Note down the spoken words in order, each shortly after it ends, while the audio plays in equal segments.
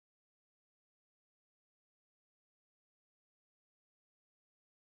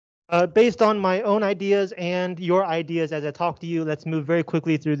Based on my own ideas and your ideas as I talk to you, let's move very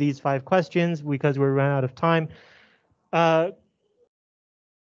quickly through these 5 questions because we're running out of time. Uh,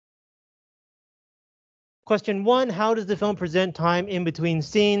 Question 1, how does the film present time in between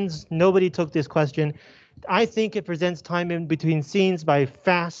scenes? Nobody took this question. I think it presents time in between scenes by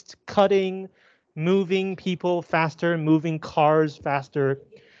fast cutting, moving people faster, moving cars faster.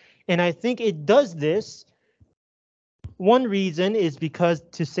 And I think it does this. One reason is because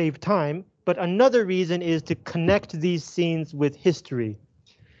to save time, but another reason is to connect these scenes with history.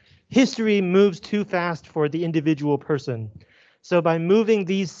 History moves too fast for the individual person. So by moving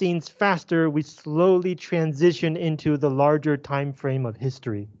these scenes faster, we slowly transition into the larger time frame of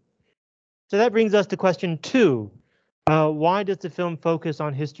history. So that brings us to question 2. Why does the film focus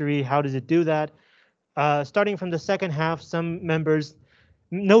on history? How does it do that? Starting from the second half, some members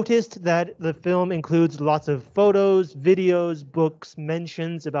noticed that the film includes lots of photos, videos, books,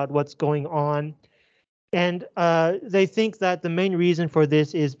 mentions about what's going on. And they think that the main reason for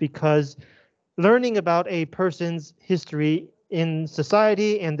this is because learning about a person's history in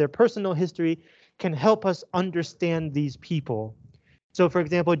society and their personal history can help us understand these people. So for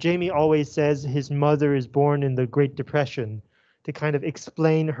example, Jamie always says his mother is born in the Great Depression to kind of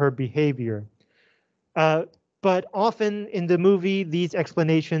explain her behavior. But often in the movie, these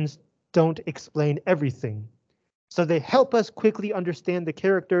explanations don't explain everything. So they help us quickly understand the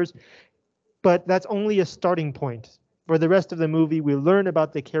characters, but that's only a starting point. For the rest of the movie, we learn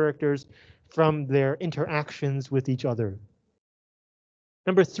about the characters from their interactions with each other.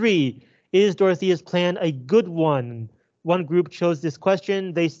 Number 3, is Dorothea's plan a good one? One group chose this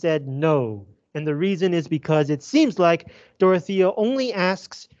question, they said no. And the reason is because it seems like Dorothea only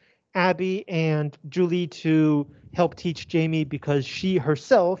asks Abby and Julie to help teach Jamie because she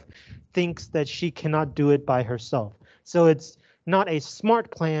herself thinks that she cannot do it by herself. So it's not a smart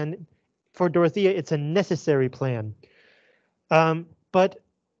plan. For Dorothea, it's a necessary plan. But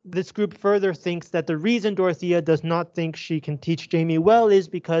this group further thinks that the reason Dorothea does not think she can teach Jamie well is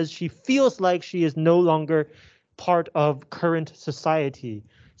because she feels like she is no longer part of current society.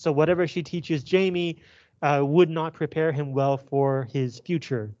 So whatever she teaches Jamie would not prepare him well for his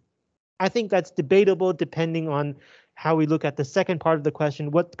future. I think that's debatable depending on how we look at the second part of the question.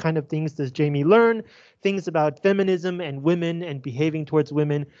 What kind of things does Jamie learn? Things about feminism and women and behaving towards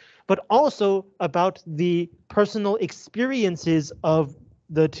women, but also about the personal experiences of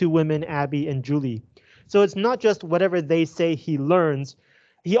the 2 women, Abby and Julie. So it's not just whatever they say he learns.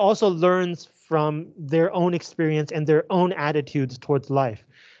 He also learns from their own experience and their own attitudes towards life.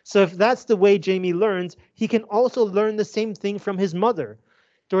 So if that's the way Jamie learns, he can also learn the same thing from his mother.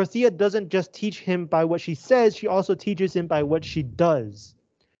 Dorothea doesn't just teach him by what she says, she also teaches him by what she does.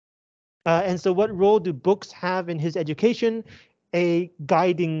 And so what role do books have in his education? A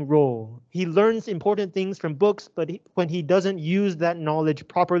guiding role. He learns important things from books, but when he doesn't use that knowledge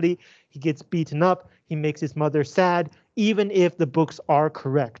properly, he gets beaten up, he makes his mother sad, even if the books are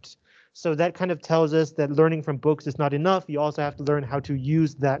correct. So that kind of tells us that learning from books is not enough. You also have to learn how to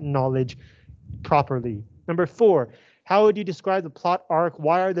use that knowledge properly. Number 4, how would you describe the plot arc?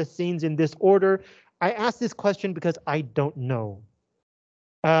 Why are the scenes in this order? I asked this question because I don't know.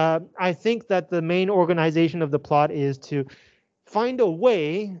 I think that the main organization of the plot is to find a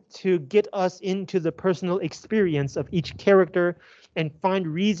way to get us into the personal experience of each character and find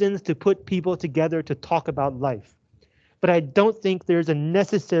reasons to put people together to talk about life. But I don't think there's a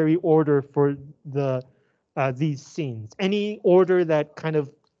necessary order for these scenes. Any order that kind of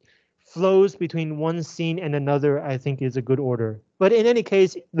flows between one scene and another, I think is a good order. But in any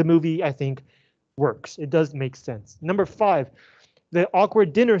case, the movie, I think, works. It does make sense. Number 5, the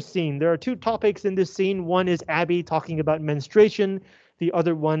awkward dinner scene. There are 2 topics in this scene. One is Abby talking about menstruation. The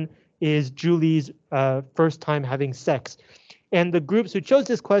other one is Julie's first time having sex. And the groups who chose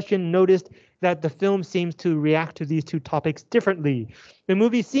this question noticed that the film seems to react to these 2 topics differently. The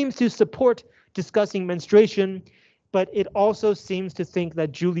movie seems to support discussing menstruation, but it also seems to think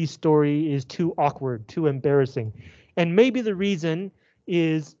that Julie's story is too awkward, too embarrassing. And maybe the reason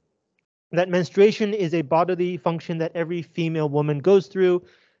is that menstruation is a bodily function that every female woman goes through,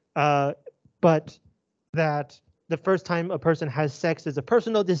 but that the first time a person has sex is a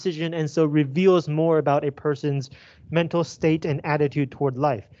personal decision and so reveals more about a person's mental state and attitude toward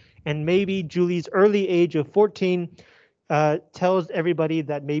life. And maybe Julie's early age of 14 tells everybody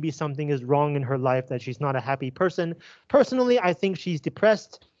that maybe something is wrong in her life, that she's not a happy person. Personally, I think she's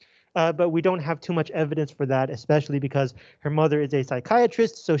depressed, but we don't have too much evidence for that, especially because her mother is a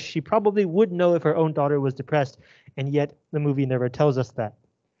psychiatrist, so she probably would know if her own daughter was depressed, and yet the movie never tells us that.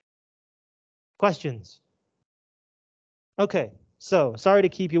 Questions? Okay, So sorry to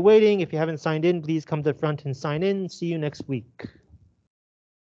keep you waiting. If you haven't signed in, please come to the front and sign in. See you next week.